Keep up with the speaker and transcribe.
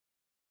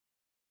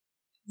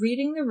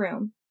Reading the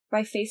Room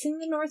by Facing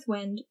the North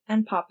Wind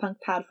and Pop Punk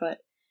Padfoot,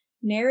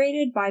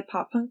 narrated by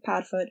Pop Punk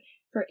Padfoot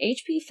for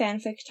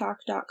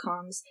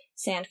hpfanfictalk.com's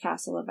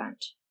Sandcastle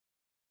event.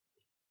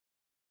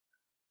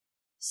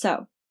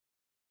 So,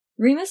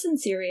 Remus and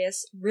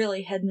Sirius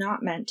really had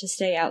not meant to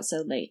stay out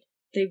so late.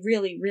 They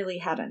really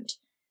hadn't.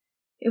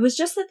 It was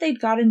just that they'd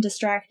gotten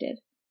distracted.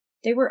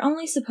 They were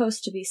only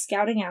supposed to be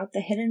scouting out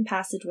the hidden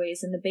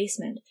passageways in the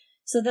basement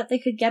so that they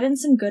could get in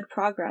some good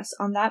progress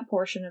on that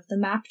portion of the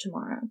map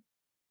tomorrow.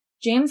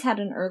 James had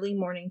an early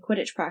morning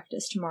Quidditch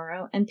practice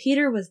tomorrow, and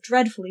Peter was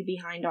dreadfully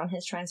behind on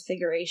his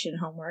Transfiguration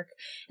homework,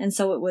 and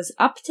so it was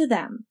up to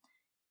them.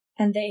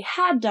 And they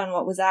had done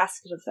what was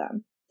asked of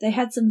them. They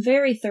had some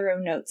very thorough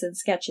notes and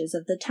sketches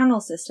of the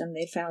tunnel system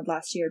they'd found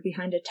last year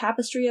behind a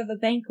tapestry of a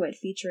banquet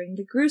featuring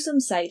the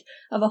gruesome sight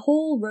of a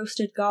whole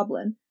roasted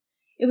goblin.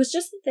 It was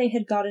just that they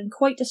had gotten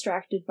quite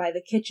distracted by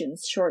the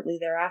kitchens shortly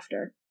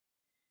thereafter.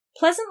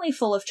 Pleasantly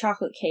full of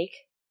chocolate cake,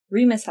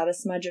 Remus had a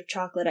smudge of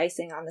chocolate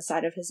icing on the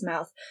side of his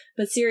mouth,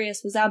 but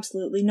Sirius was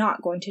absolutely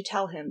not going to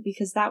tell him,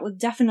 because that would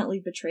definitely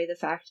betray the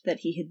fact that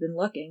he had been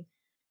looking.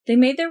 They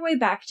made their way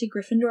back to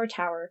Gryffindor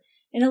Tower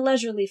in a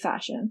leisurely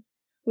fashion.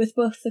 With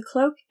both the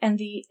cloak and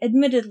the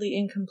admittedly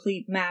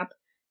incomplete map,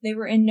 they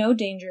were in no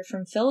danger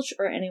from Filch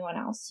or anyone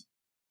else.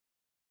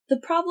 The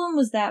problem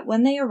was that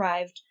when they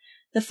arrived,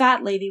 the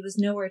fat lady was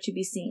nowhere to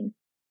be seen.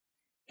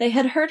 They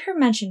had heard her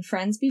mention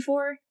friends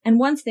before, and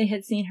once they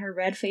had seen her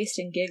red-faced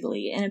and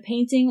giggly in a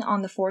painting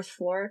on the 4th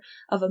floor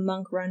of a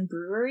monk-run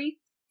brewery,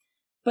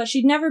 but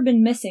she'd never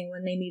been missing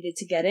when they needed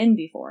to get in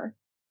before.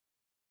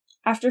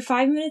 After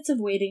 5 minutes of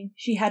waiting,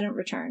 she hadn't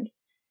returned.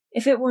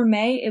 If it were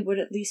May, it would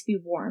at least be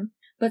warm,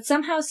 but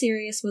somehow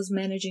Sirius was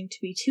managing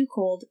to be too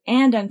cold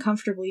and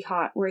uncomfortably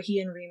hot where he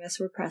and Remus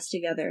were pressed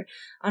together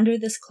under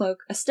this cloak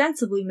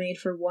ostensibly made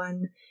for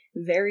one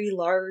very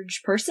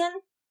large person.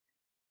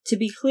 To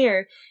be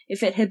clear,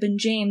 if it had been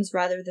James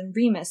rather than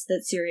Remus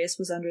that Sirius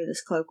was under this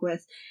cloak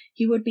with,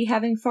 he would be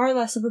having far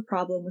less of a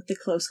problem with the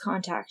close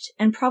contact,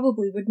 and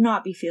probably would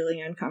not be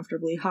feeling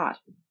uncomfortably hot.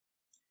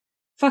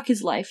 Fuck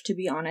his life, to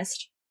be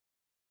honest.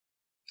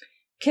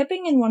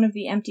 Kipping in one of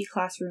the empty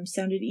classrooms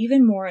sounded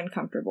even more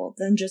uncomfortable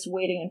than just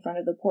waiting in front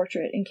of the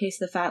portrait in case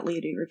the fat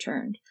lady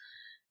returned.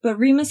 But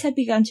Remus had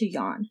begun to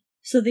yawn,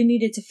 so they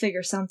needed to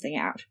figure something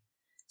out.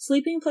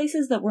 Sleeping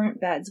places that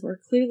weren't beds were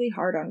clearly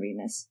hard on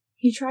Remus.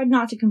 He tried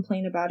not to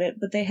complain about it,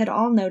 but they had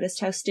all noticed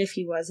how stiff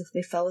he was if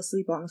they fell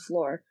asleep on the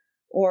floor,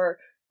 or,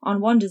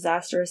 on one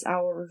disastrous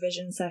hour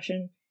revision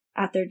session,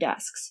 at their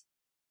desks.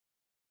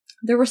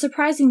 There were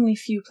surprisingly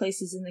few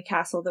places in the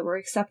castle that were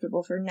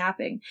acceptable for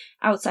napping,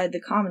 outside the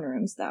common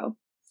rooms, though.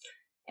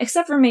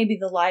 Except for maybe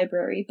the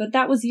library, but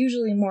that was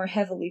usually more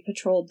heavily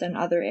patrolled than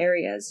other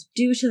areas,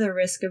 due to the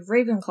risk of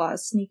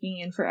Ravenclaws sneaking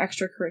in for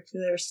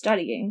extracurricular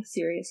studying,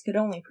 Sirius could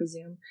only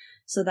presume,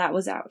 so that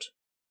was out.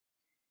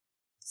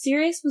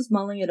 Sirius was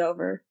mulling it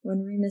over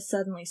when Remus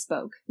suddenly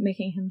spoke,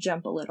 making him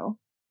jump a little.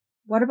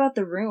 What about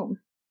the room?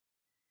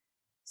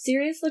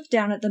 Sirius looked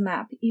down at the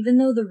map, even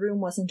though the room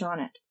wasn't on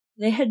it.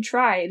 They had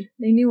tried,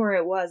 they knew where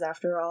it was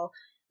after all,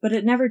 but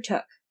it never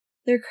took.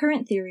 Their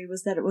current theory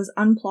was that it was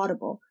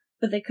unplottable,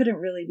 but they couldn't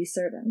really be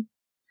certain.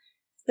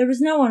 There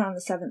was no one on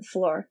the 7th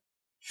floor.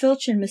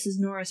 Filch and Mrs.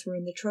 Norris were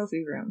in the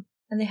trophy room,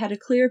 and they had a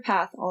clear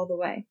path all the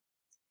way.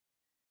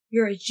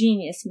 You're a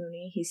genius,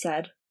 Moony, he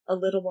said, a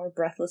little more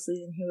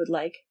breathlessly than he would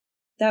like.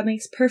 That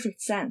makes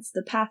perfect sense.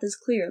 The path is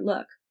clear,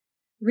 look.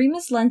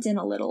 Remus leant in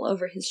a little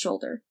over his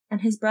shoulder,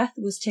 and his breath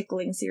was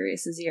tickling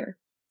Sirius's ear.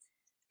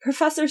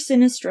 Professor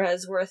Sinistra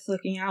is worth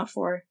looking out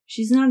for.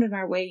 She's not in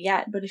our way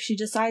yet, but if she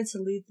decides to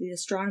leave the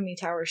astronomy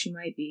tower, she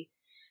might be.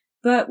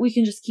 But we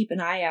can just keep an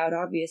eye out,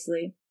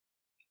 obviously.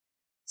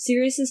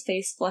 Sirius's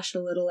face flushed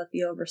a little at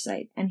the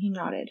oversight, and he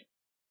nodded.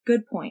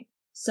 Good point.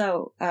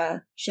 So,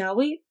 shall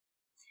we?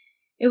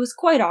 It was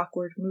quite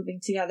awkward, moving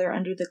together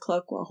under the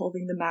cloak while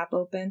holding the map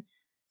open.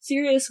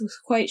 Sirius was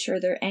quite sure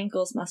their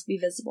ankles must be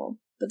visible,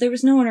 but there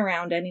was no one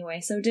around anyway,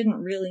 so it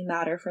didn't really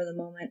matter for the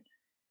moment.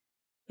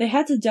 They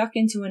had to duck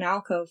into an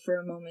alcove for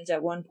a moment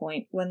at one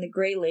point when the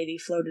Grey Lady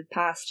floated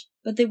past,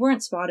 but they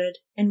weren't spotted,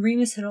 and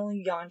Remus had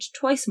only yawned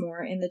twice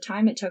more in the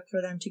time it took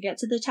for them to get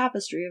to the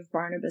tapestry of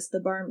Barnabas the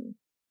Barman.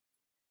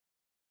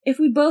 If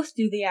we both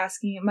do the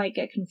asking, it might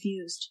get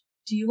confused.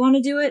 Do you want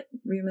to do it?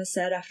 Remus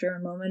said after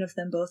a moment of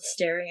them both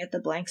staring at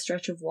the blank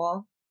stretch of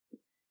wall.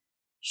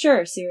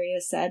 Sure,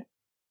 Sirius said,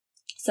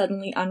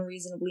 suddenly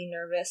unreasonably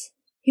nervous.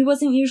 He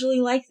wasn't usually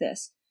like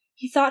this.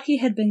 He thought he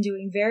had been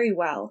doing very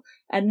well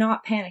at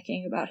not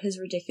panicking about his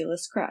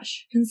ridiculous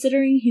crush,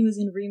 considering he was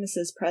in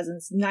Remus's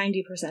presence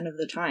 90% of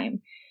the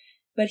time.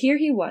 But here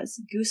he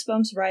was,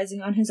 goosebumps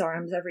rising on his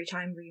arms every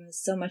time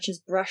Remus so much as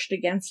brushed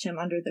against him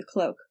under the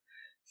cloak,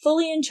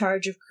 fully in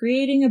charge of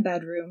creating a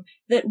bedroom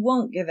that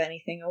won't give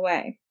anything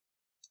away.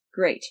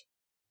 Great.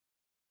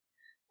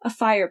 A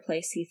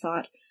fireplace, he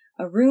thought.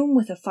 A room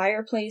with a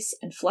fireplace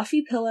and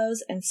fluffy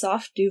pillows and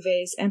soft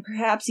duvets and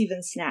perhaps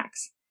even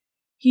snacks.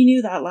 He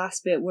knew that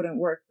last bit wouldn't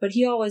work, but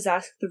he always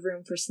asked the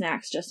room for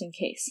snacks just in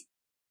case.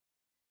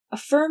 A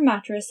firm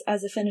mattress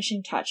as a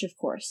finishing touch, of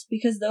course,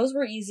 because those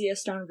were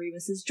easiest on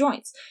Remus's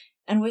joints,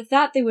 and with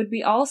that they would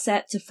be all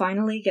set to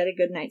finally get a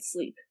good night's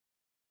sleep.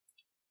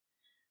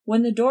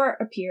 When the door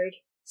appeared,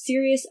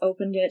 Sirius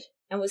opened it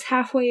and was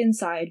halfway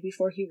inside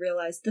before he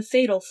realized the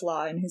fatal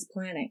flaw in his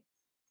planning.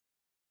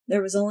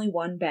 There was only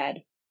one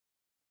bed.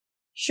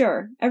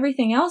 Sure,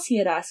 everything else he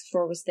had asked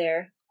for was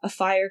there, a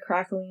fire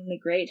crackling in the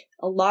grate,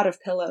 a lot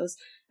of pillows,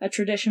 a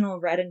traditional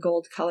red and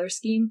gold color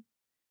scheme,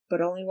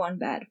 but only one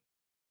bed.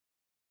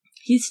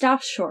 He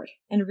stopped short,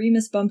 and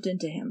Remus bumped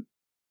into him.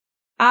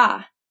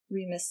 "Ah,"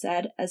 Remus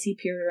said, as he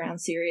peered around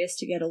Sirius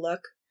to get a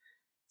look.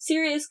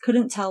 Sirius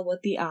couldn't tell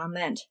what the "ah"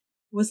 meant.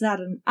 Was that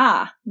an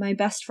 "ah, my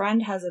best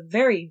friend has a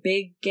very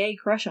big, gay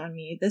crush on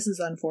me, this is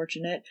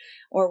unfortunate,"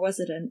 or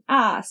was it an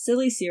 "ah,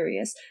 silly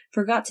Sirius,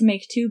 forgot to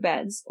make 2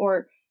 beds,"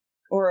 or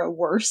a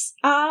worse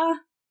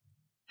 "ah"?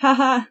 "Ha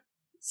ha,"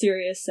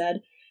 Sirius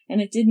said,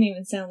 and it didn't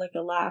even sound like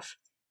a laugh.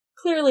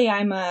 "Clearly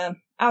I'm,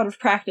 out of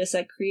practice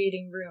at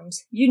creating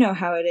rooms. You know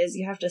how it is,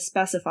 you have to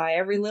specify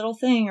every little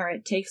thing or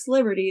it takes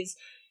liberties.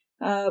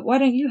 Why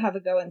don't you have a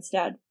go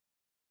instead?"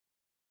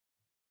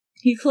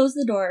 He closed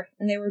the door,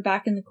 and they were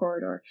back in the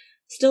corridor,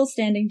 still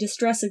standing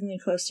distressingly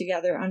close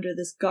together under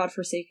this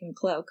godforsaken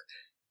cloak.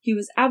 He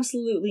was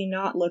absolutely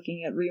not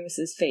looking at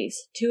Remus's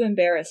face, too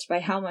embarrassed by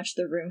how much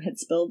the room had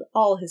spilled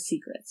all his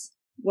secrets.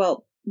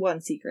 Well,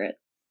 one secret.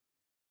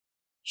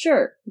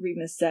 "Sure,"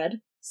 Remus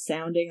said,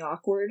 sounding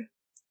awkward.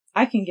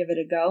 "I can give it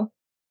a go."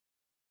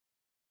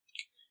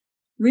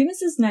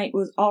 Remus's night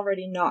was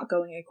already not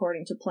going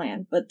according to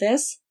plan, but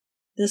this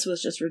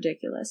was just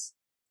ridiculous.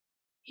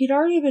 He'd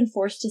already been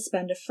forced to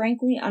spend a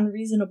frankly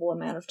unreasonable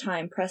amount of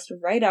time pressed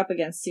right up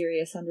against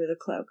Sirius under the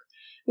cloak,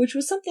 which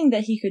was something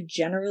that he could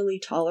generally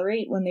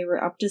tolerate when they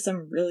were up to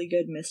some really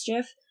good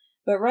mischief,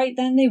 but right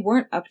then they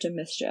weren't up to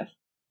mischief.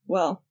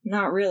 Well,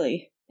 not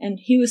really, and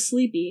he was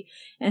sleepy,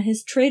 and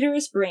his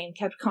traitorous brain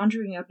kept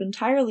conjuring up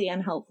entirely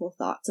unhelpful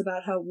thoughts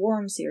about how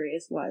warm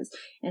Sirius was,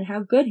 and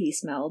how good he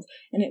smelled,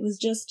 and it was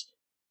just,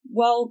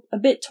 well, a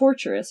bit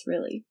torturous,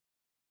 really.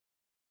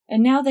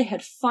 And now they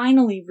had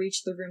finally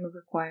reached the room of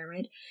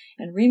requirement,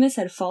 and Remus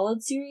had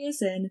followed Sirius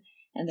in,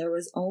 and there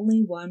was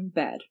only one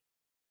bed.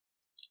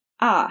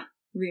 "Ah,"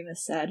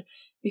 Remus said,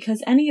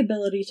 because any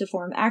ability to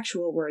form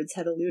actual words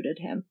had eluded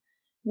him.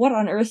 What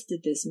on earth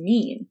did this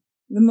mean?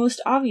 The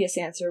most obvious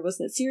answer was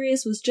that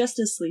Sirius was just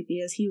as sleepy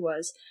as he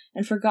was,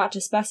 and forgot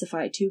to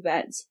specify 2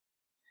 beds.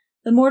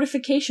 The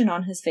mortification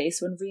on his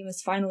face when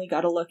Remus finally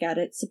got a look at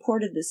it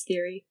supported this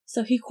theory,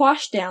 so he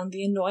quashed down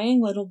the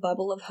annoying little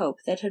bubble of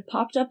hope that had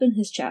popped up in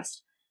his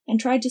chest, and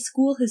tried to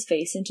school his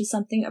face into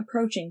something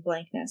approaching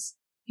blankness.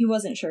 He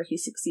wasn't sure he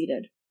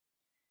succeeded.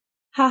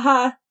 "Ha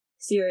ha,"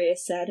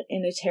 Sirius said,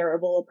 in a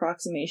terrible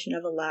approximation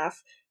of a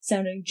laugh,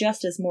 sounding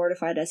just as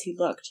mortified as he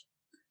looked.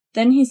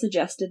 Then he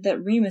suggested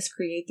that Remus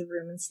create the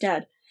room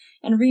instead,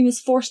 and Remus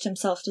forced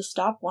himself to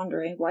stop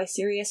wondering why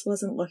Sirius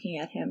wasn't looking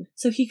at him,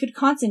 so he could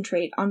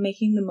concentrate on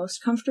making the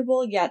most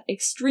comfortable yet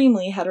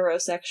extremely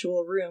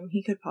heterosexual room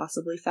he could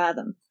possibly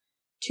fathom.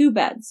 2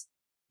 beds.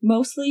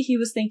 Mostly he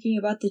was thinking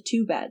about the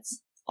 2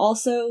 beds.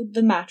 Also,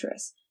 the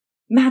mattress.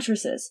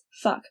 Mattresses!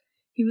 Fuck.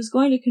 He was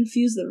going to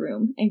confuse the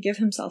room and give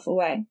himself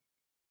away.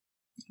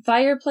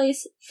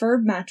 Fireplace, fur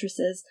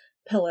mattresses,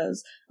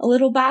 pillows, a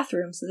little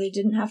bathroom so they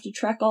didn't have to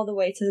trek all the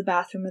way to the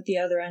bathroom at the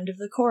other end of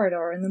the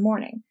corridor in the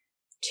morning.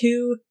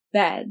 2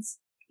 beds.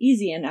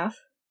 Easy enough.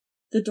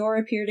 The door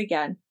appeared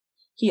again.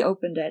 He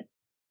opened it.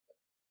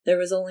 There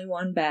was only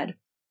one bed.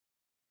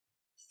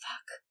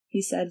 "Fuck,"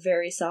 he said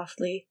very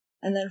softly,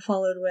 and then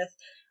followed with,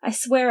 "I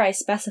swear I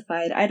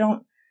specified.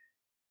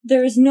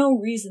 There is no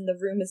reason the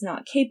room is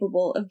not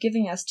capable of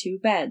giving us 2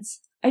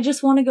 beds. I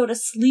just want to go to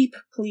sleep,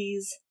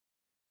 please."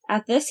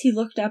 At this he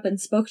looked up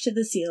and spoke to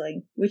the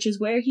ceiling, which is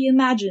where he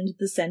imagined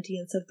the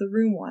sentience of the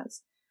room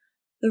was.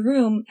 The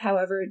room,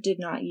 however, did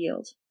not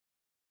yield.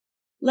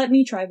 "Let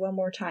me try one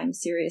more time,"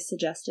 Sirius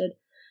suggested.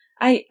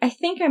 I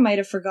think I might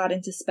have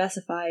forgotten to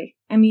specify.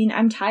 I mean,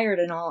 I'm tired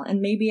and all,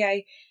 and maybe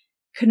I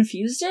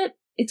confused it?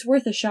 It's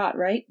worth a shot,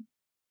 right?"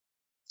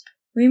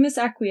 Remus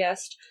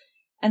acquiesced,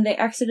 and they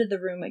exited the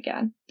room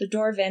again, the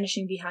door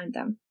vanishing behind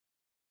them.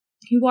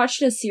 He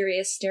watched as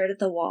Sirius stared at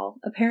the wall,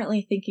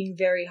 apparently thinking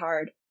very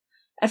hard.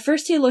 At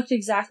first he looked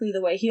exactly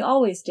the way he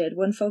always did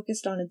when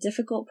focused on a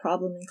difficult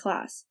problem in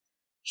class.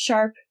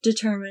 Sharp,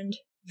 determined,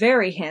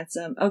 very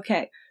handsome.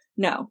 Okay,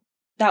 no,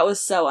 that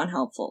was so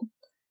unhelpful.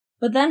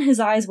 But then his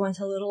eyes went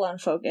a little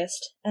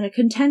unfocused, and a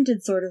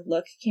contented sort of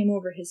look came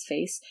over his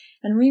face,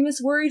 and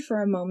Remus worried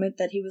for a moment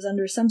that he was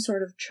under some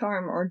sort of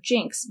charm or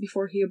jinx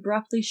before he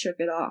abruptly shook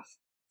it off.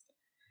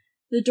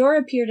 The door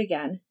appeared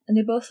again, and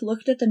they both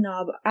looked at the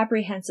knob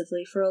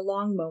apprehensively for a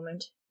long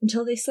moment,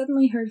 until they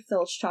suddenly heard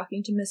Filch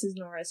talking to Mrs.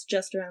 Norris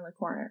just around the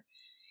corner.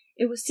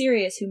 It was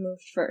Sirius who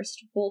moved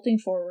first, bolting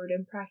forward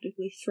and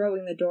practically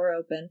throwing the door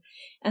open,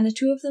 and the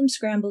 2 of them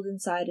scrambled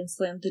inside and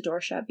slammed the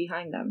door shut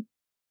behind them.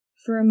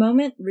 For a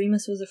moment,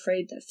 Remus was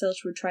afraid that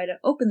Filch would try to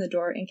open the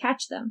door and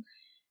catch them,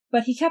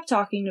 but he kept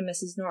talking to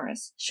Mrs.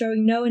 Norris,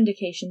 showing no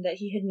indication that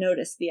he had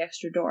noticed the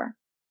extra door.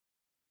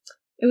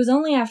 It was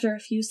only after a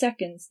few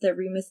seconds that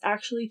Remus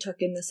actually took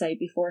in the sight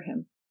before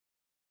him.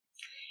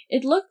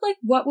 It looked like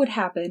what would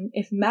happen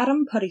if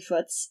Madame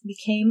Puttyfoot's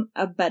became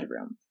a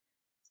bedroom.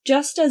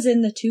 Just as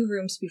in the 2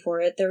 rooms before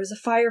it, there was a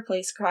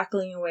fireplace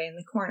crackling away in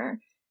the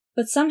corner,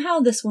 but somehow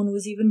this one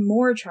was even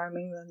more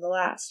charming than the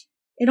last.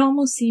 It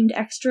almost seemed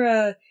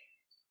extra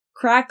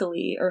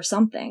crackly or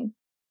something.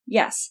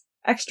 Yes,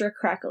 extra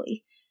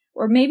crackly.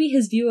 Or maybe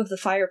his view of the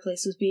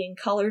fireplace was being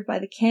colored by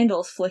the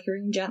candles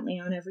flickering gently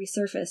on every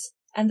surface,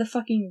 and the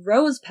fucking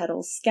rose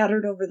petals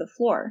scattered over the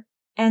floor.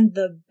 And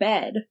the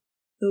bed.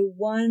 The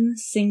one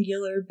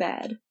singular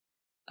bed.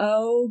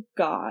 Oh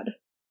God.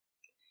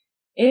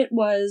 It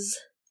was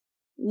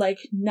like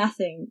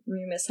nothing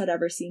Remus had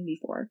ever seen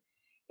before.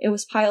 It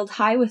was piled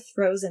high with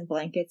throws and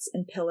blankets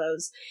and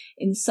pillows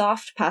in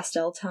soft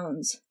pastel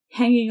tones.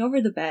 Hanging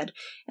over the bed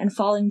and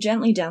falling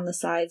gently down the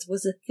sides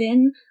was a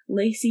thin,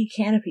 lacy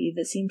canopy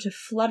that seemed to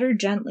flutter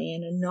gently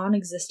in a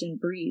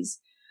non-existent breeze.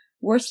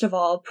 Worst of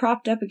all,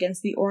 propped up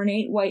against the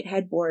ornate white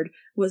headboard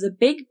was a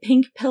big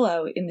pink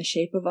pillow in the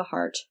shape of a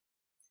heart.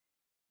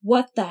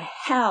 "What the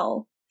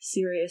hell?"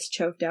 Sirius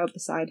choked out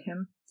beside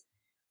him.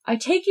 "I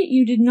take it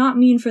you did not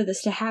mean for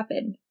this to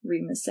happen,"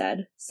 Remus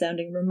said,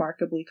 sounding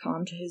remarkably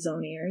calm to his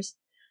own ears.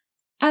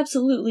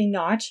 "Absolutely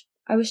not.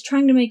 I was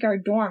trying to make our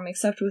dorm,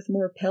 except with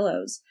more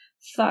pillows.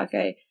 Fuck,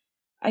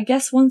 I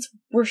guess once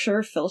we're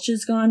sure Filch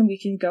is gone, we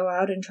can go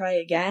out and try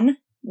again.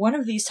 One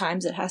of these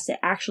times it has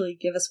to actually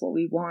give us what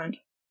we want."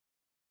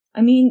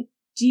 "I mean,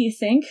 do you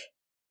think?"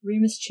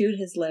 Remus chewed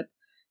his lip,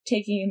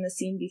 taking in the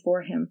scene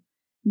before him.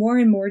 More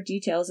and more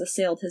details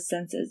assailed his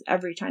senses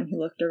every time he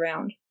looked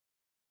around.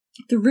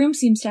 "The room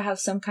seems to have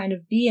some kind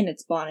of bee in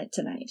its bonnet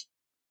tonight."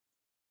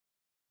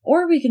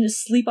 "Or we can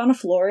just sleep on a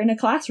floor in a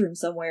classroom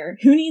somewhere.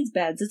 Who needs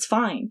beds? It's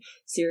fine,"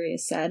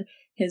 Sirius said,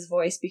 his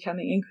voice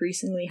becoming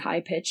increasingly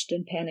high-pitched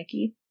and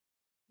panicky.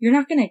 "You're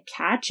not going to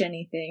catch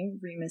anything,"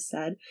 Remus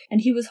said,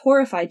 and he was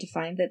horrified to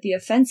find that the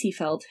offense he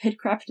felt had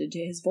crept into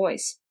his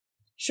voice.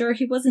 Sure,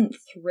 he wasn't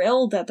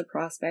thrilled at the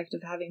prospect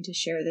of having to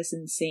share this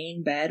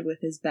insane bed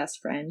with his best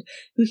friend,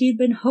 who he'd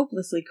been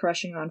hopelessly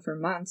crushing on for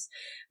months,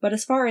 but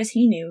as far as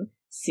he knew,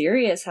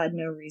 Sirius had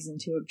no reason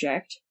to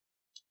object.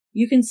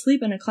 "You can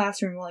sleep in a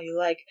classroom all you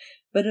like,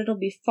 but it'll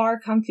be far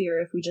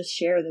comfier if we just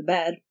share the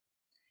bed."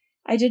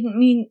 "I didn't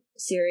mean,"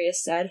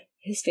 Sirius said,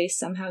 his face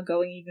somehow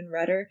going even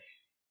redder.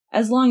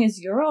 "As long as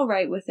you're all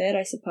right with it,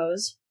 I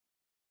suppose."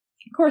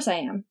 "Of course I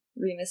am,"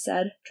 Remus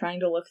said, trying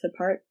to look the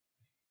part.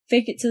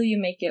 "Fake it till you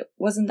make it.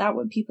 Wasn't that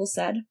what people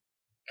said?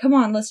 Come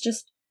on, let's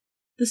just...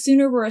 The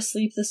sooner we're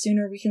asleep, the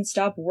sooner we can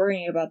stop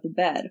worrying about the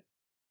bed."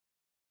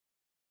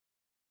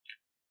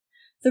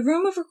 The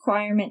Room of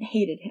Requirement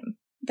hated him.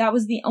 That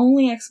was the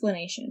only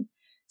explanation.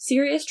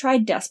 Sirius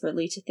tried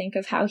desperately to think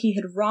of how he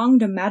had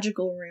wronged a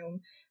magical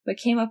room, but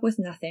came up with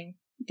nothing.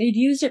 They'd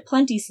used it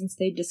plenty since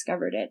they'd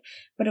discovered it,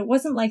 but it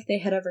wasn't like they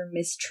had ever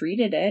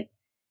mistreated it.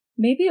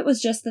 Maybe it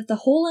was just that the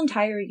whole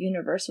entire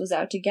universe was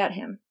out to get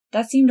him.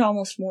 That seemed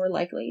almost more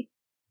likely.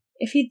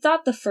 If he'd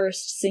thought the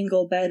first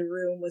single-bed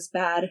room was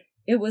bad,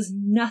 it was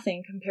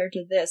nothing compared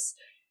to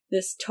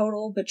this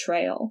total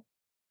betrayal.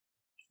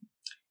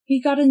 He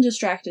got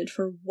distracted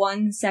for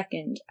 1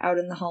 second out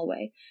in the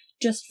hallway.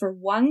 Just for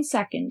 1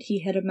 second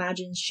he had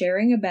imagined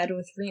sharing a bed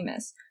with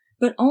Remus,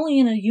 but only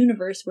in a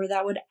universe where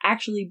that would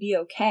actually be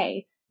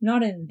okay.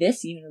 Not in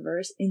this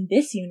universe. In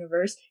this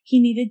universe, he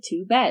needed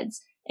 2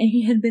 beds, and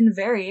he had been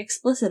very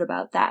explicit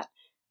about that.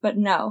 But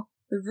no,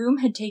 the room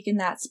had taken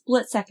that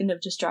split second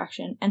of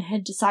distraction and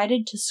had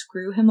decided to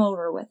screw him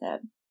over with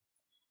it.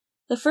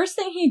 The first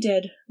thing he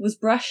did was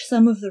brush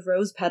some of the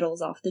rose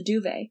petals off the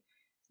duvet,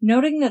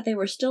 noting that they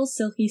were still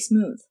silky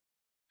smooth.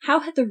 How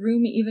had the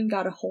room even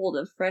got a hold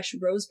of fresh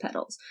rose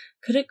petals?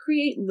 Could it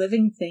create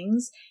living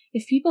things?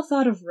 If people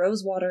thought of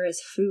rose water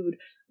as food,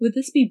 would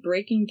this be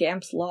breaking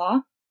Gamp's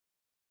law?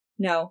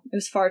 No, it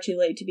was far too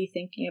late to be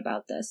thinking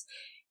about this,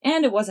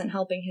 and it wasn't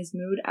helping his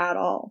mood at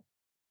all.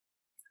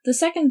 The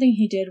second thing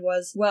he did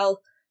was,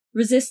 well,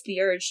 resist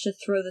the urge to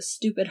throw the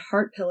stupid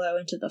heart pillow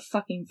into the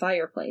fucking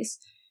fireplace.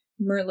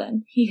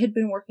 Merlin, he had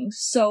been working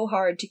so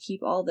hard to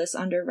keep all this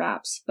under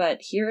wraps, but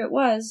here it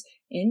was,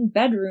 in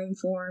bedroom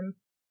form.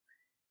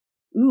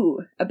 "Ooh,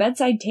 a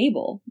bedside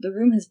table. The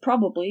room has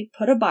probably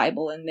put a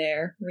Bible in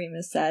there,"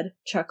 Remus said,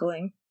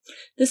 chuckling.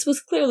 This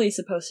was clearly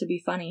supposed to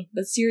be funny,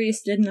 but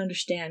Sirius didn't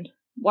understand.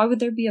 Why would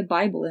there be a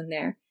Bible in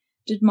there?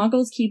 Did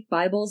Muggles keep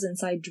Bibles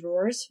inside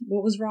drawers?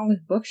 What was wrong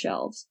with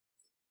bookshelves?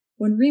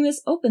 When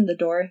Remus opened the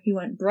door, he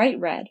went bright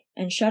red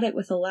and shut it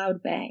with a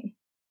loud bang.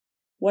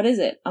 "What is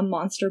it, a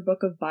monster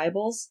book of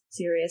Bibles?"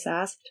 Sirius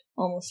asked,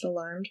 almost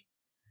alarmed.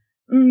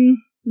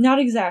 Not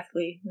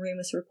exactly,"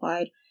 Remus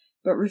replied,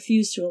 but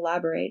refused to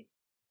elaborate.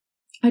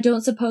 "I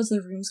don't suppose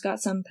the room's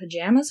got some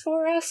pajamas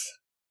for us?"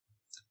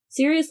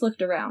 Sirius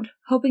looked around,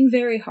 hoping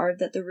very hard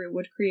that the room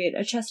would create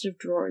a chest of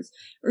drawers,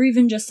 or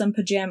even just some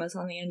pajamas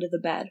on the end of the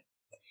bed.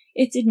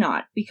 It did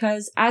not,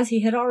 because, as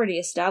he had already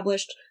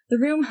established, the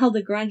room held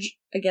a grudge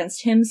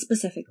against him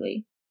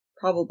specifically.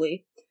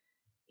 Probably.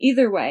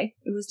 Either way,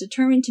 it was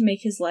determined to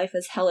make his life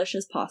as hellish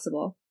as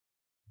possible.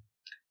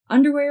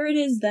 Underwear it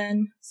is,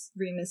 then,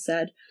 Remus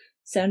said,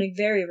 sounding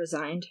very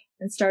resigned,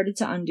 and started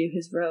to undo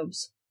his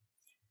robes.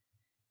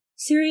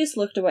 Sirius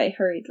looked away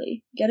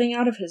hurriedly, getting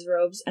out of his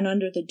robes and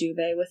under the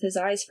duvet with his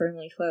eyes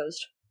firmly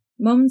closed.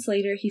 Moments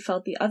later, he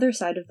felt the other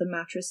side of the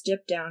mattress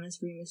dip down as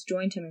Remus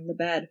joined him in the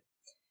bed.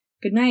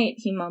 "Good night,"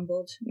 he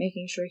mumbled,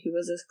 making sure he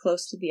was as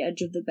close to the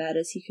edge of the bed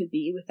as he could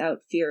be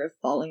without fear of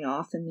falling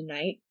off in the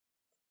night.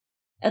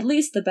 At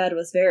least the bed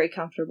was very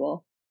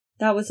comfortable.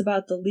 That was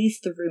about the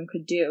least the room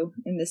could do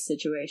in this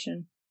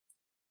situation.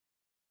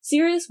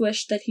 Sirius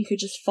wished that he could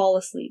just fall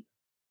asleep.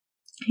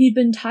 He'd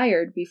been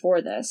tired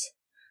before this.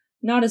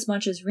 Not as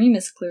much as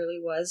Remus clearly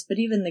was, but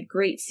even the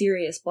great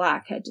Sirius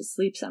Black had to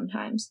sleep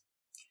sometimes.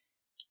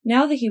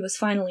 Now that he was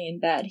finally in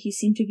bed, he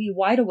seemed to be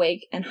wide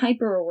awake and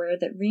hyper-aware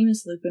that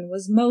Remus Lupin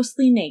was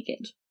mostly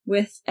naked,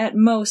 with, at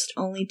most,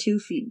 only 2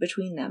 feet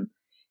between them.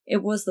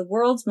 It was the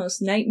world's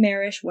most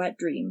nightmarish wet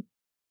dream.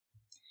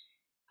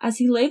 As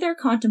he lay there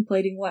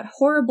contemplating what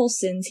horrible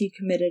sins he'd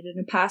committed in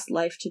a past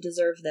life to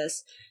deserve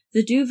this,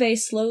 the duvet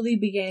slowly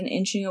began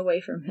inching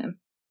away from him.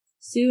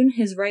 Soon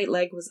his right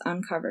leg was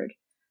uncovered.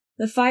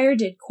 The fire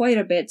did quite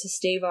a bit to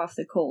stave off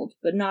the cold,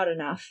 but not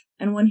enough,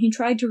 and when he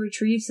tried to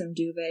retrieve some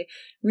duvet,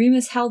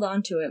 Remus held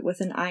onto it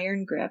with an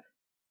iron grip.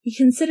 He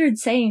considered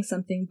saying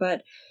something,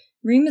 but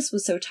Remus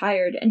was so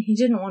tired, and he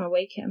didn't want to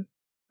wake him.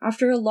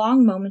 After a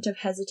long moment of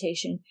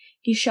hesitation,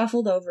 he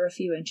shuffled over a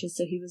few inches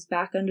so he was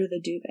back under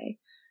the duvet,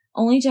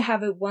 only to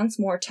have it once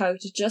more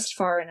tugged just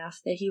far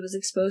enough that he was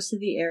exposed to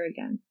the air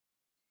again.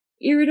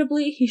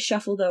 Irritably, he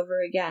shuffled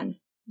over again.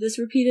 This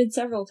repeated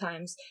several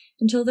times,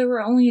 until there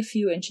were only a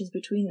few inches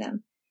between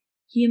them.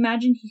 He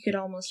imagined he could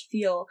almost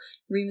feel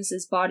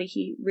Remus's body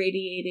heat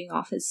radiating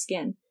off his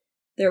skin.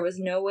 There was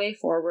no way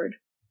forward.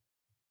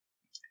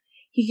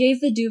 He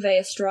gave the duvet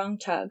a strong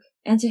tug,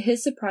 and to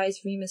his surprise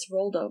Remus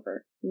rolled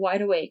over,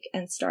 wide awake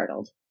and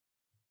startled.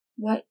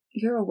 "What,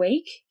 you're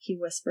awake?" he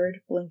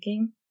whispered,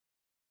 blinking.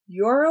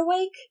 "You're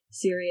awake?"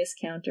 Sirius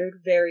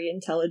countered, very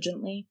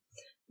intelligently.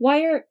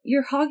 "Why,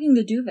 you're hogging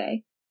the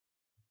duvet."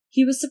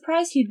 He was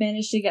surprised he'd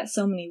managed to get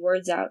so many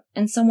words out,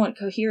 and somewhat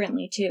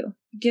coherently, too,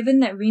 given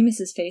that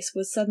Remus's face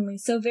was suddenly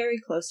so very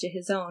close to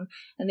his own,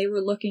 and they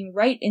were looking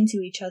right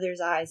into each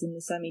other's eyes in the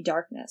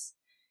semi-darkness.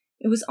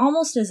 It was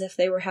almost as if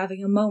they were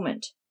having a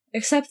moment,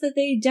 except that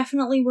they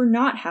definitely were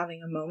not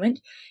having a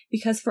moment,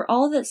 because for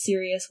all that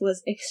Sirius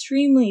was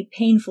extremely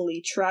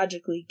painfully,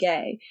 tragically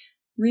gay,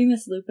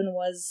 Remus Lupin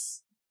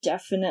was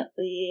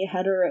definitely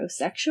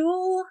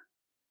heterosexual?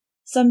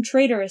 Some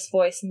traitorous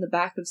voice in the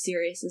back of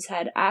Sirius's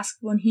head asked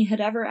when he had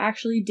ever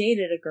actually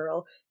dated a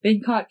girl,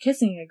 been caught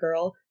kissing a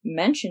girl,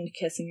 mentioned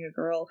kissing a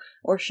girl,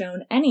 or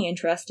shown any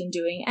interest in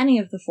doing any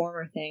of the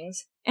former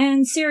things,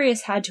 and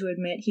Sirius had to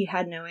admit he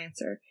had no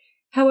answer.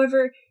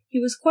 However, he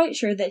was quite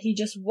sure that he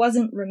just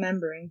wasn't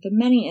remembering the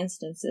many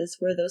instances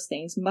where those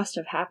things must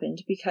have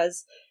happened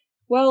because,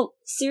 well,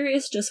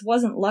 Sirius just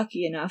wasn't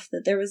lucky enough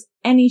that there was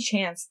any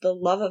chance the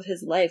love of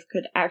his life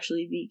could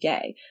actually be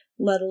gay,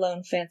 let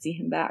alone fancy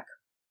him back.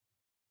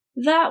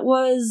 That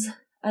was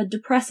a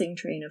depressing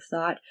train of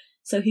thought,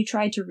 so he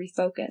tried to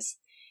refocus,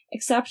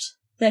 except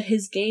that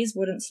his gaze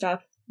wouldn't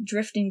stop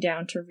drifting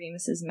down to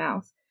Remus's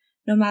mouth,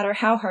 no matter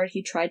how hard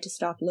he tried to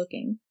stop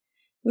looking,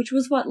 which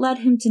was what led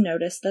him to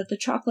notice that the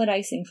chocolate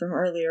icing from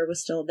earlier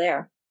was still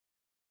there.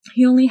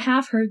 He only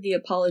half heard the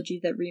apology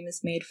that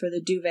Remus made for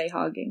the duvet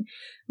hogging,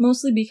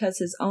 mostly because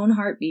his own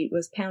heartbeat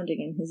was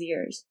pounding in his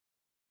ears.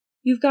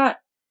 "You've got..."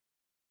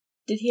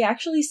 Did he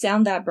actually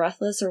sound that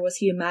breathless, or was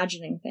he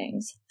imagining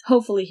things?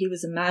 Hopefully he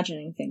was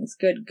imagining things,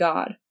 good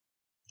God.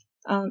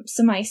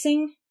 Some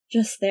icing?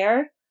 Just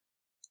there?"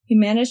 He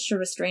managed to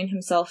restrain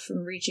himself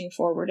from reaching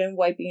forward and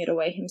wiping it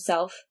away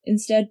himself,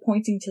 instead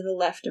pointing to the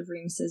left of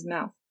Remus's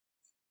mouth.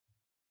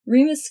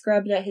 Remus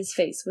scrubbed at his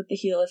face with the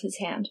heel of his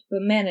hand,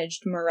 but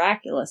managed,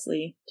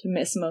 miraculously, to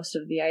miss most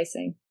of the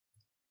icing.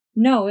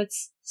 "No,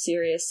 it's,"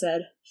 Sirius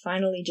said,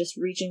 finally just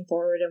reaching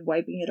forward and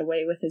wiping it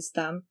away with his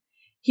thumb.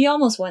 He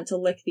almost went to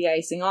lick the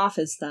icing off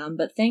his thumb,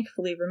 but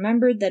thankfully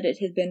remembered that it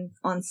had been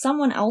on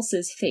someone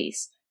else's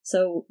face,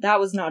 so that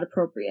was not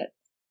appropriate.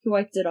 He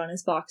wiped it on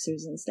his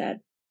boxers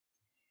instead.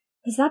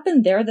 "Has that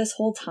been there this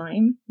whole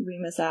time?"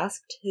 Remus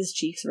asked, his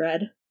cheeks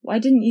red. "Why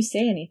didn't you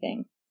say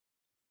anything?"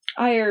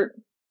 "I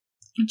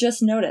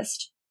just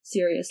noticed,"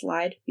 Sirius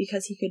lied,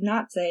 because he could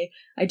not say,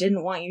 "I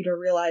didn't want you to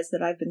realize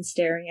that I've been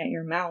staring at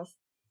your mouth."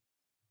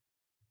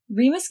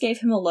 Remus gave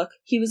him a look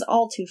he was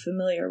all too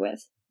familiar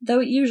with, though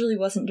it usually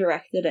wasn't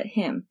directed at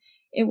him.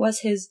 It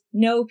was his,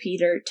 "No,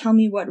 Peter, tell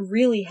me what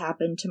really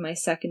happened to my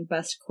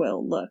second-best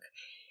quill" look,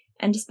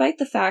 and despite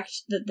the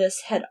fact that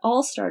this had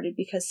all started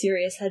because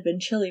Sirius had been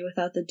chilly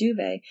without the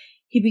duvet,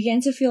 he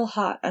began to feel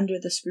hot under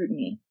the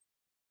scrutiny.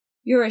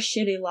 "You're a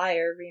shitty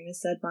liar,"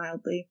 Remus said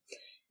mildly,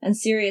 and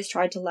Sirius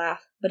tried to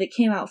laugh, but it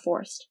came out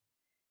forced.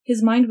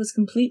 His mind was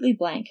completely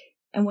blank,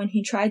 and when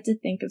he tried to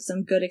think of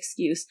some good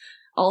excuse,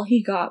 all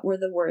he got were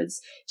the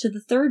words to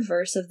the third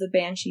verse of the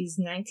Banshees'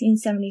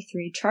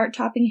 1973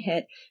 chart-topping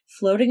hit,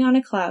 "Floating on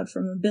a Cloud"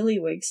 from a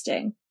Billywig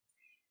sting.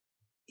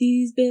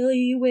 "These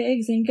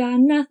Billywig's ain't got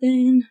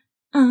nothing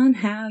on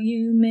how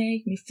you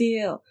make me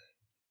feel.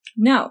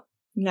 No.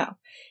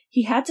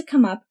 He had to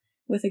come up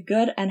with a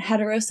good and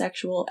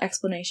heterosexual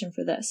explanation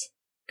for this.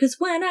 'Cause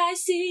when I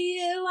see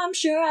you, I'm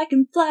sure I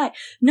can fly.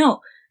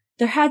 No,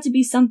 there had to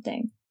be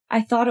something.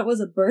 I thought it was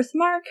a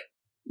birthmark?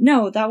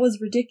 No, that was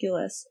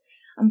ridiculous.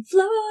 I'm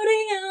floating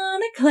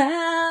on a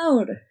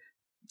cloud.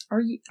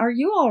 Are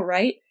you all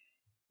right?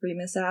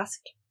 Remus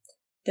asked.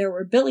 There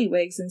were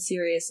billywigs in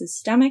Sirius's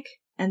stomach,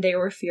 and they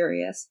were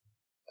furious.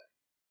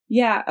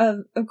 Yeah,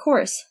 of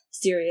course,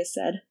 Sirius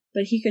said,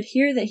 but he could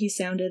hear that he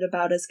sounded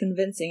about as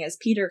convincing as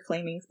Peter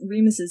claiming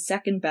Remus's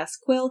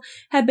second-best quill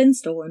had been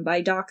stolen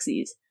by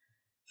Doxies.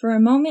 For a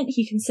moment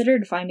he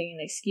considered finding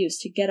an excuse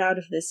to get out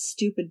of this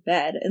stupid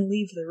bed and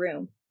leave the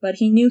room, but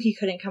he knew he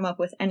couldn't come up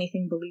with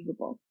anything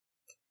believable.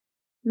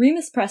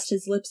 Remus pressed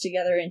his lips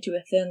together into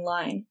a thin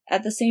line,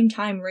 at the same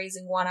time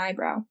raising one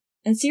eyebrow,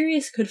 and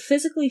Sirius could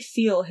physically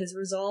feel his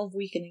resolve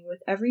weakening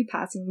with every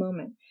passing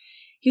moment.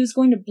 He was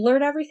going to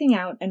blurt everything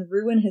out and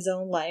ruin his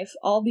own life,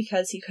 all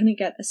because he couldn't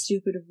get a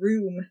stupid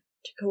room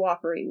to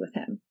cooperate with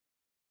him.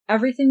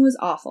 Everything was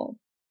awful.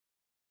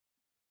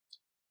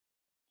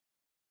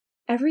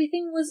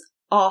 Everything was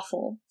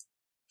awful.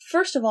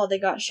 First of all, they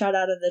got shut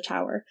out of the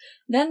tower.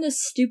 Then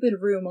this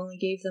stupid room only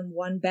gave them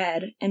one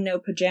bed, and no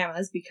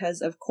pajamas,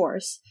 because, of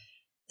course.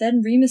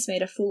 Then Remus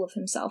made a fool of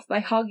himself by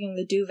hogging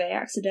the duvet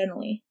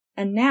accidentally.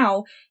 And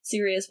now,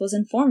 Sirius was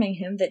informing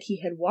him that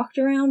he had walked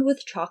around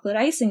with chocolate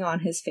icing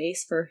on his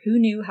face for who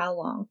knew how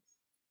long.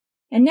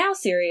 And now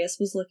Sirius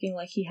was looking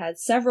like he had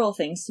several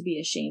things to be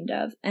ashamed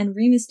of, and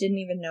Remus didn't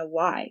even know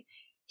why.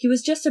 He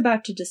was just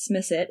about to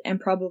dismiss it and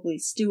probably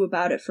stew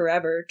about it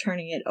forever,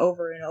 turning it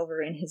over and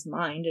over in his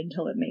mind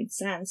until it made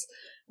sense,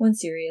 when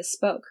Sirius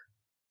spoke.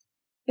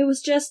 It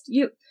was just,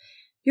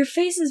 your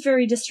face is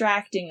very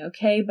distracting,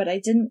 okay, but I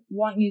didn't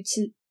want you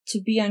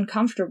to be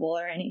uncomfortable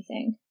or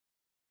anything.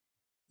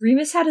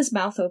 Remus had his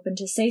mouth open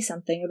to say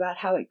something about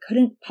how it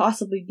couldn't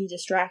possibly be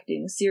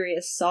distracting.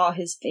 Sirius saw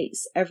his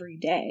face every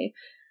day.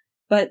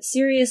 But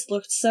Sirius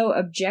looked so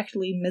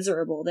abjectly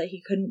miserable that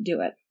he couldn't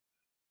do it.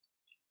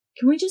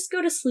 Can we just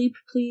go to sleep,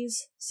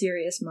 please?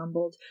 Sirius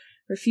mumbled,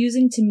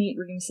 refusing to meet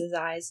Remus's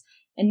eyes,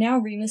 and now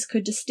Remus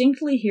could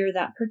distinctly hear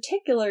that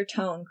particular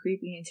tone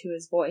creeping into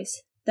his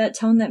voice, that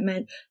tone that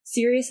meant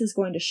Sirius is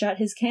going to shut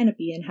his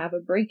canopy and have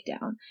a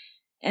breakdown,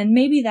 and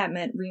maybe that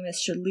meant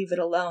Remus should leave it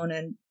alone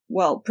and,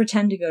 well,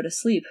 pretend to go to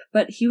sleep,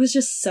 but he was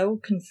just so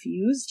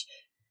confused.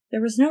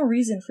 There was no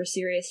reason for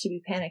Sirius to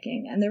be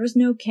panicking, and there was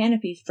no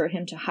canopy for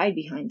him to hide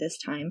behind this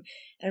time,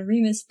 and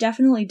Remus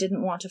definitely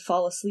didn't want to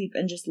fall asleep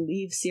and just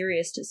leave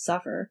Sirius to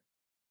suffer.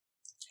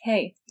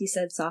 Hey, he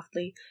said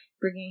softly,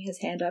 bringing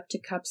his hand up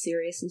to cup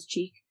Sirius's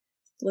cheek.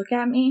 Look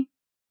at me.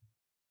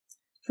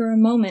 For a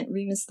moment,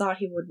 Remus thought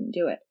he wouldn't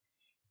do it.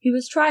 He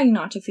was trying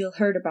not to feel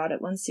hurt about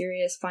it when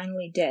Sirius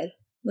finally did,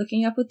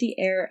 looking up with the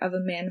air of a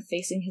man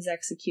facing his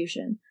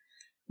execution.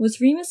 Was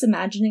Remus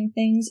imagining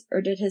things, or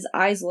did his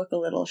eyes look a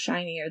little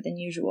shinier than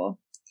usual?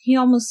 He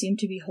almost seemed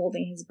to be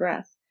holding his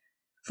breath.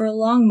 For a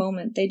long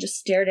moment they just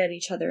stared at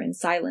each other in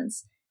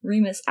silence,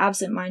 Remus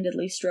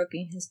absent-mindedly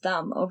stroking his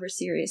thumb over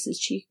Sirius's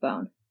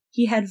cheekbone.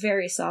 He had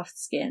very soft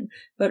skin,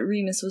 but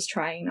Remus was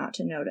trying not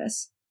to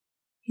notice.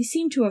 He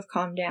seemed to have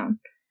calmed down,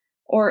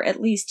 or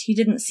at least he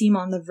didn't seem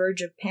on the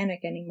verge of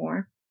panic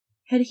anymore.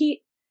 Had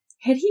he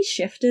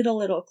shifted a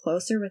little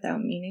closer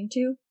without meaning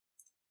to?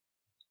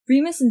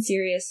 Remus and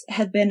Sirius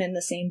had been in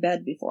the same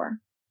bed before.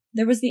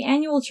 There was the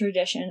annual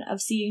tradition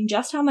of seeing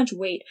just how much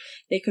weight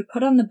they could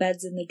put on the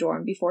beds in the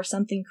dorm before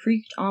something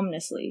creaked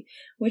ominously,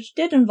 which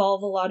did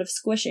involve a lot of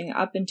squishing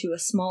up into a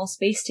small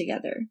space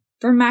together.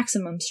 For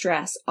maximum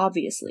stress,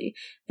 obviously.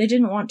 They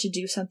didn't want to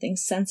do something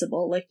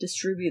sensible like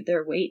distribute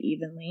their weight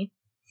evenly.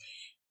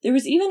 There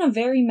was even a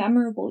very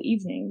memorable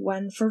evening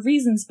when, for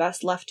reasons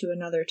best left to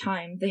another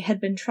time, they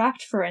had been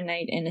trapped for a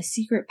night in a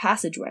secret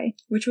passageway,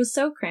 which was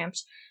so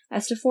cramped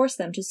as to force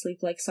them to sleep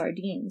like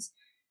sardines,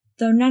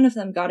 though none of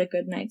them got a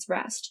good night's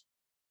rest.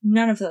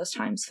 None of those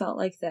times felt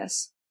like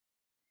this.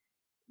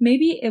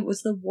 Maybe it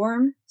was the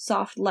warm,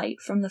 soft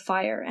light from the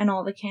fire and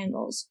all the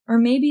candles, or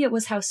maybe it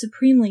was how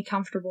supremely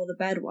comfortable the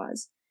bed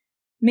was.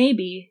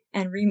 Maybe,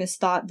 and Remus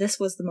thought this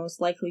was the most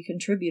likely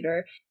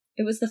contributor,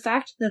 it was the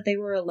fact that they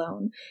were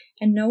alone,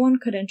 and no one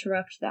could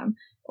interrupt them,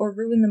 or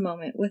ruin the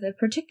moment with a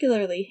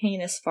particularly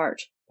heinous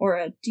fart, or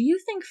a "do you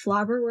think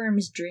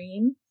flobberworms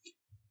dream?"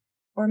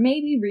 Or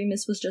maybe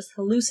Remus was just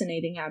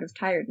hallucinating out of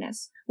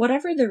tiredness.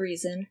 Whatever the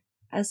reason,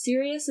 as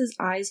Sirius's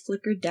eyes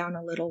flickered down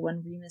a little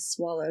when Remus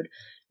swallowed,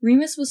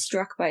 Remus was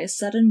struck by a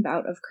sudden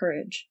bout of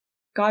courage.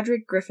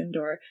 Godric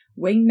Gryffindor,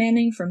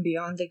 wingmanning from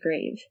beyond the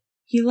grave.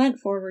 He leant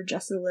forward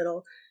just a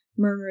little,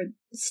 murmured,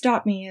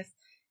 "Stop me if,"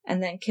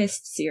 and then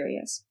kissed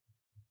Sirius.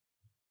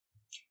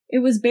 It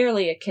was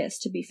barely a kiss,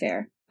 to be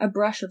fair, a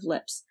brush of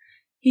lips.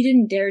 He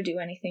didn't dare do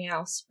anything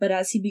else, but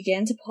as he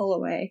began to pull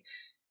away,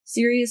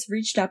 Sirius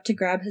reached up to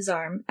grab his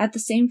arm, at the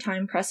same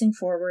time pressing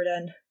forward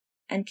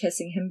and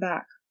kissing him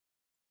back.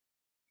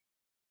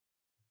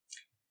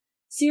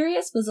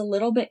 Sirius was a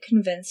little bit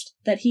convinced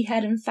that he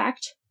had in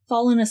fact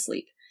fallen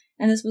asleep,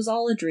 and this was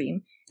all a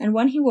dream, and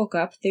when he woke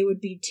up, they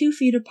would be 2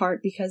 feet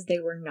apart because they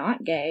were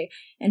not gay,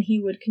 and he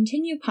would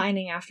continue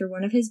pining after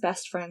one of his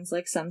best friends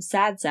like some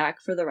sad sack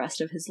for the rest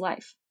of his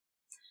life.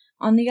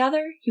 On the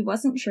other, he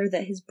wasn't sure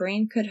that his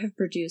brain could have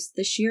produced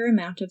the sheer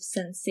amount of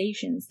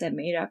sensations that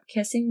made up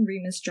kissing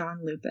Remus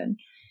John Lupin.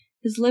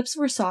 His lips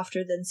were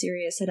softer than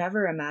Sirius had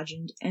ever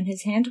imagined, and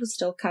his hand was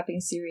still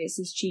cupping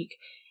Sirius's cheek,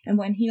 and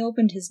when he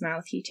opened his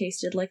mouth he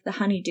tasted like the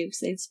honeydukes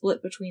they'd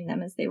split between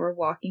them as they were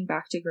walking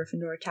back to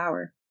Gryffindor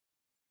Tower.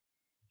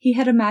 He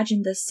had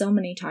imagined this so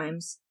many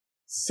times,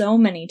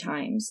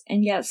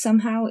 and yet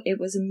somehow it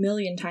was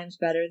 1,000,000 times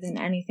better than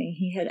anything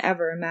he had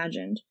ever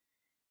imagined.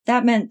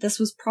 That meant this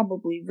was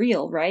probably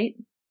real, right?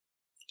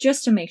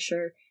 Just to make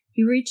sure,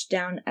 he reached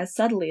down as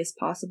subtly as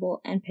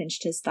possible and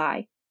pinched his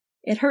thigh.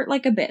 It hurt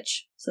like a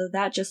bitch, so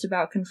that just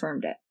about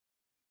confirmed it.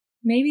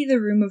 Maybe the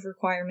Room of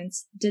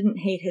Requirements didn't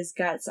hate his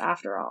guts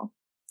after all.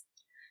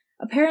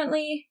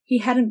 Apparently, he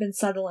hadn't been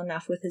subtle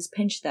enough with his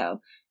pinch,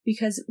 though,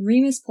 because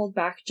Remus pulled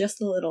back just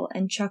a little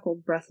and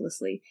chuckled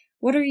breathlessly.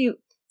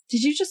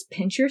 Did you just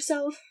pinch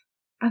yourself?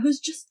 I was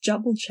just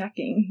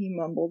double-checking, he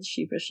mumbled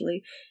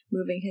sheepishly,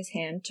 moving his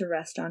hand to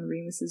rest on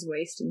Remus's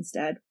waist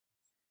instead.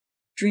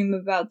 Dream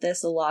about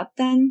this a lot,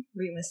 then?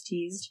 Remus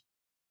teased.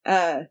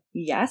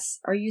 Yes?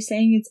 Are you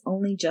saying it's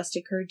only just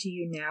occurred to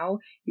you now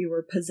you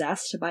were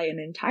possessed by an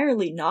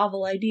entirely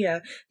novel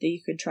idea that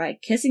you could try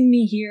kissing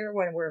me here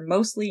when we're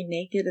mostly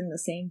naked in the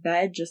same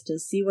bed just to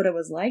see what it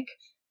was like?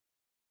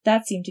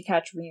 That seemed to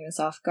catch Remus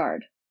off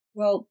guard.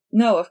 Well,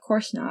 no, of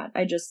course not.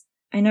 I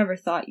never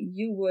thought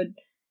you would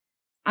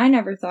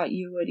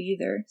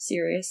either,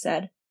 Sirius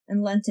said,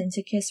 and leant in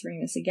to kiss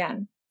Remus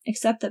again,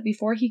 except that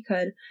before he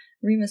could,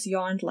 Remus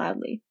yawned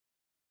loudly.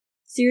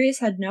 Sirius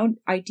had no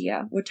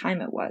idea what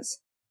time it was.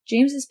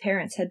 James's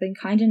parents had been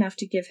kind enough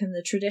to give him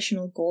the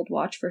traditional gold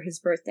watch for his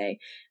birthday,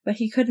 but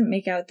he couldn't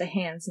make out the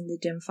hands in the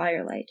dim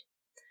firelight.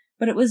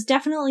 But it was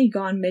definitely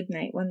gone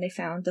midnight when they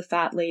found the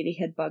fat lady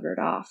had buggered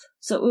off,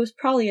 so it was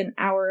probably an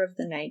hour of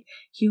the night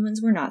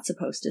humans were not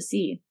supposed to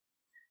see.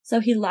 So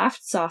he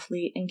laughed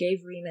softly and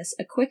gave Remus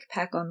a quick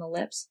peck on the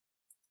lips.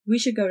 We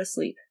should go to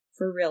sleep,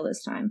 for real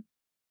this time.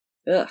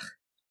 Ugh.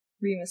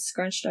 Remus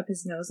scrunched up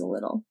his nose a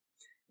little.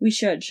 We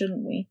should,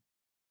 shouldn't we?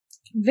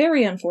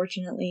 Very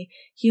unfortunately,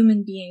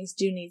 human beings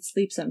do need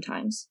sleep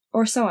sometimes,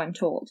 or so I'm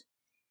told.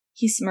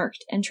 He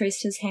smirked and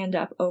traced his hand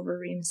up over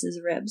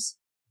Remus's ribs.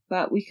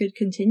 But we could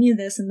continue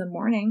this in the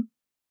morning.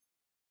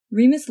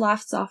 Remus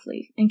laughed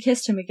softly and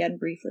kissed him again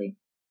briefly.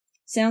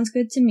 Sounds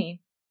good to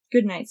me.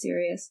 Good night,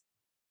 Sirius.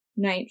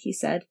 Night, he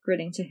said,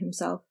 grinning to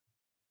himself.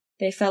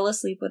 They fell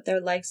asleep with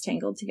their legs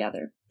tangled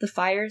together, the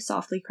fire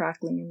softly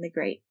crackling in the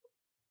grate.